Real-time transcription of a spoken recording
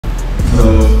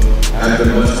After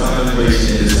much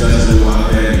contemplation and discussion with my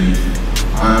family,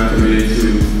 I am committed to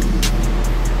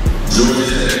Georgia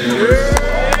Tech University.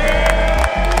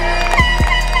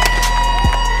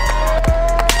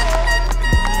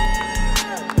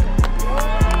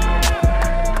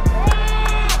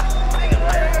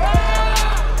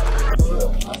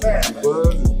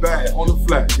 Buzz is back on the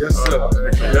flat. Yes, sir.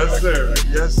 Yes, sir.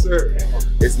 Yes, sir.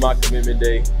 It's my commitment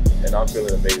day, and I'm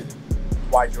feeling amazing.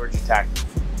 Why Georgia Tech?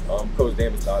 Coach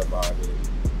Jaeden Mustaf. I mean,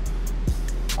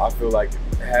 I feel like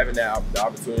having the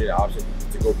opportunity, the option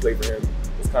to go play for him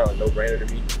was kind of a no-brainer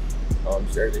to me.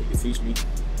 Just everything he could teach me,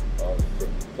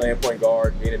 playing point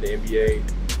guard, being in the NBA,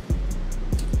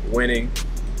 winning,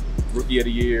 Rookie of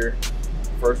the Year,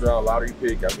 first-round lottery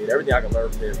pick. I mean, everything I can learn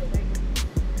from him,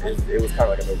 it was kind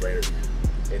of like a no-brainer to me.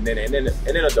 And then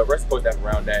the rest of the coach staff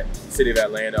around that, City of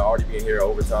Atlanta, already being here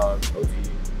overtime, OT.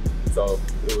 So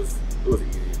it was an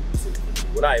easy decision.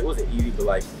 Well, it wasn't easy, but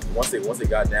like once it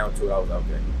got down to it, I was like,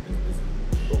 okay, this is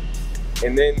cool.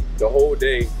 And then the whole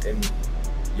day, and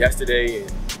yesterday and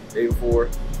the day before,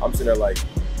 I'm sitting there like,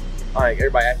 all right,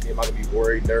 everybody asked me, am I gonna be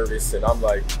worried, nervous? And I'm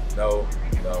like, no.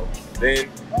 Then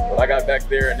when I got back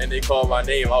there and then they called my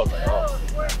name, I was like, oh.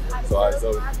 So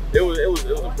it was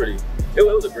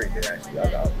a great day actually.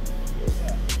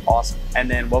 Awesome.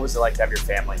 And then what was it like to have your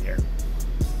family here?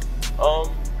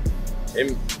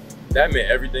 And that meant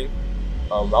everything.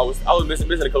 I was missing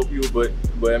a couple people,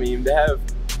 but I mean, to have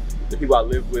the people I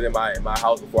lived with in my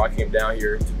house before I came down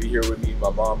here, to be here with me,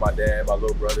 my mom, my dad, my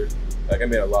little brother, like it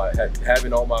meant a lot.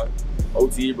 Having all my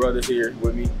OT brothers here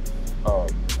with me, all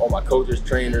my coaches,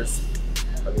 trainers,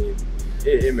 I mean,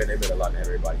 it meant a lot to have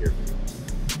everybody here for me.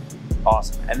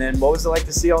 Awesome. And then what was it like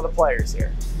to see all the players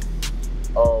here?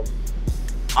 I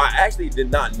actually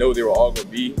did not know they were all going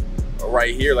to be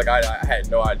right here. Like I had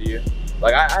no idea.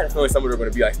 Like I had a feeling some of them were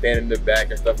going to be like standing in the back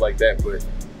and stuff like that. But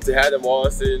to have them all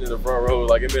sitting in the front row,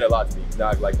 like it meant a lot to me.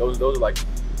 Like those are like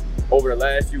over the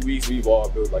last few weeks we've all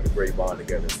built like a great bond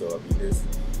together. So I mean,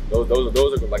 those are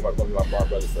like my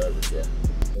brothers forever. So.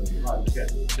 Okay.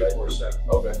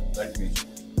 Nice to meet you.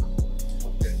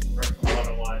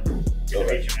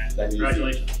 Okay.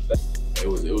 Congratulations. It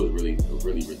was really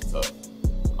tough.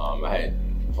 I had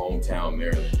hometown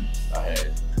Maryland. I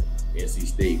had NC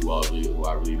State, who I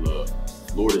really love.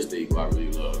 Florida State, who I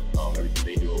really love. Everything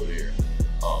they do over there.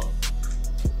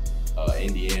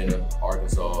 Indiana,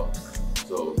 Arkansas.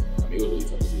 So I mean, it was really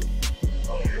tough to do.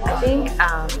 I think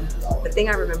the thing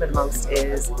I remember the most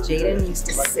is Jaeden used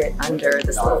to sit under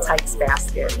this little Tykes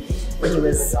basket when he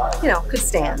was, could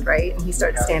stand, right? And he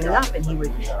started standing up and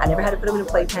I never had to put him in a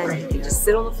playpen. He could just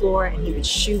sit on the floor and he would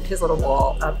shoot his little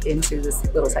ball up into this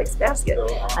little Tykes basket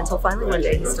until finally one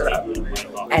day he stood up.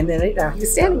 And then he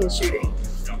was standing and shooting.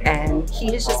 And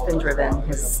he has just been driven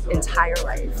his entire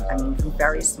life. I mean, from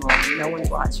very small, no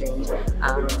one's watching. He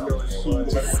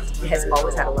has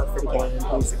always had a love for the game.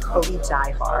 He's a Kobe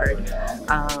diehard.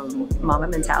 Mama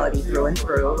mentality through and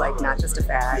through, like not just a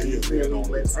fad, he really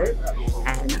lives it.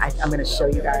 And I'm going to show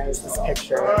you guys this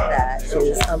picture that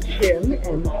is of him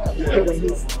and when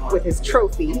he's with his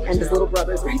trophy and his little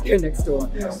brother's right there next to him.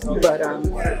 But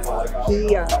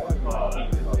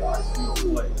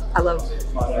I love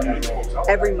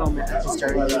every moment of his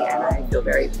journey, and I feel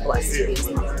very blessed to be his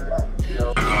mother.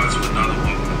 To another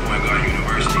one from Point Guard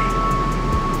University.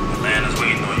 Atlanta's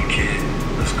waiting on you, kid.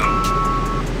 Let's go.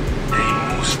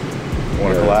 Jaeden Mustaf.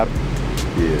 Want to collab?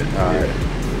 Yeah. All right.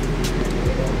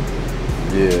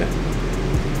 Yeah.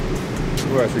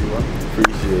 Where I see you, bro.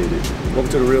 Appreciate it.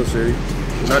 Welcome to the real city.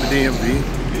 Not the DMV,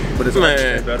 but it's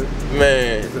 100% better.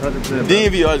 Man, it's 100% better.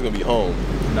 DMV always gonna be home.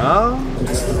 No.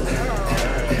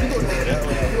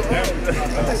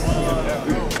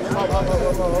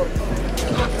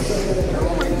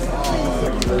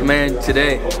 Man,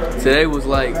 today was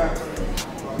like,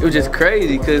 it was just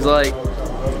crazy because like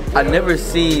I never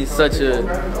seen such a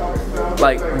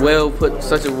well put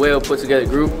together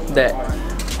group, that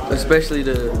especially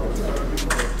to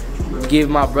give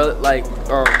my brother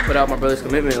put out my brother's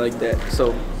commitment like that.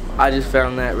 So I just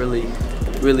found that really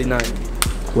nice.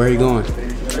 Where are you going?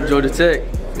 Georgia Tech.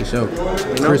 For sure.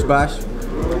 Chris Bosh?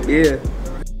 Yeah.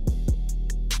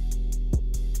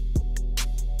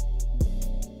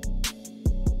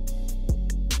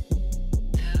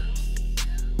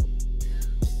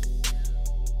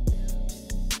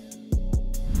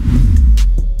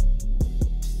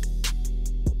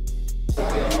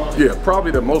 Yeah,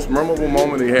 probably the most memorable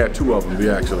moment. He had two of them,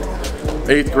 actually.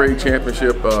 8th grade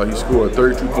championship, he scored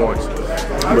 32 points,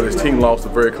 but his team lost a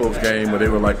very close game where they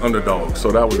were like underdogs.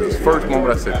 So that was his first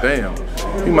moment. I said, damn,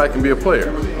 he might can be a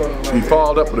player. He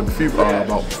followed up with a few,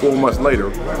 about 4 months later,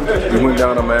 he went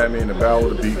down to Miami in the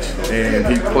Battle of the Beach, and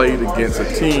he played against a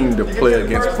team to play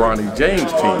against Bronny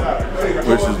James' team,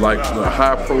 which is like a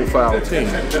high-profile team.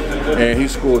 And he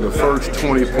scored the first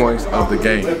 20 points of the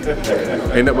game.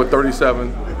 Ended up with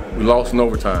 37. We lost in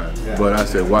overtime, but I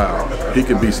said, wow, he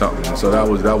could be something. And so that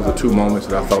was the 2 moments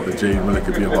that I thought that Jaeden really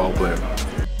could be a ball player.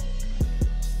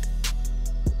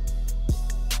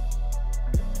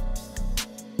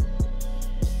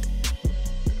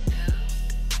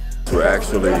 To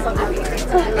actually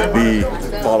be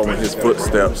following his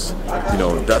footsteps, you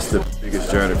know, that's the biggest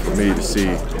journey for me, to see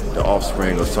the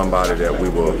offspring of somebody that we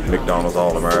were McDonald's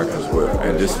All-Americans with.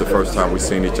 And this is the first time we've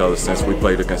seen each other since we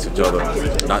played against each other,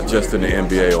 not just in the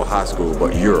NBA or high school,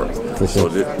 but Europe. So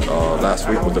last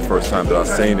week was the first time that I've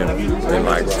seen him in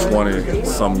like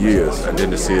 20-some years, and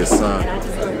then to see his son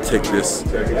take this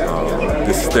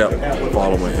step,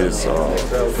 following his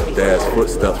dad's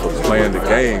footsteps of playing the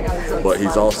game, but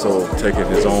he's also taking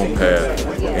his own path,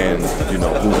 and you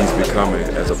know who he's becoming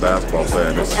as a basketball player.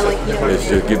 And it's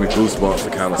just give me goosebumps to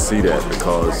kind of see that,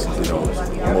 because you know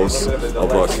most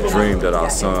of us dream that our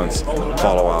sons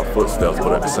follow our footsteps,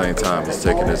 but at the same time he's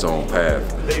taking his own path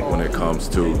when it comes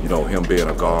to, you know, him being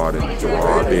a guard and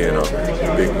Gerard being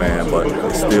a big man, but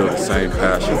it's still the same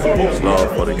passion,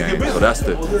 love for the game. So that's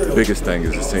the biggest thing,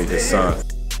 is to see his son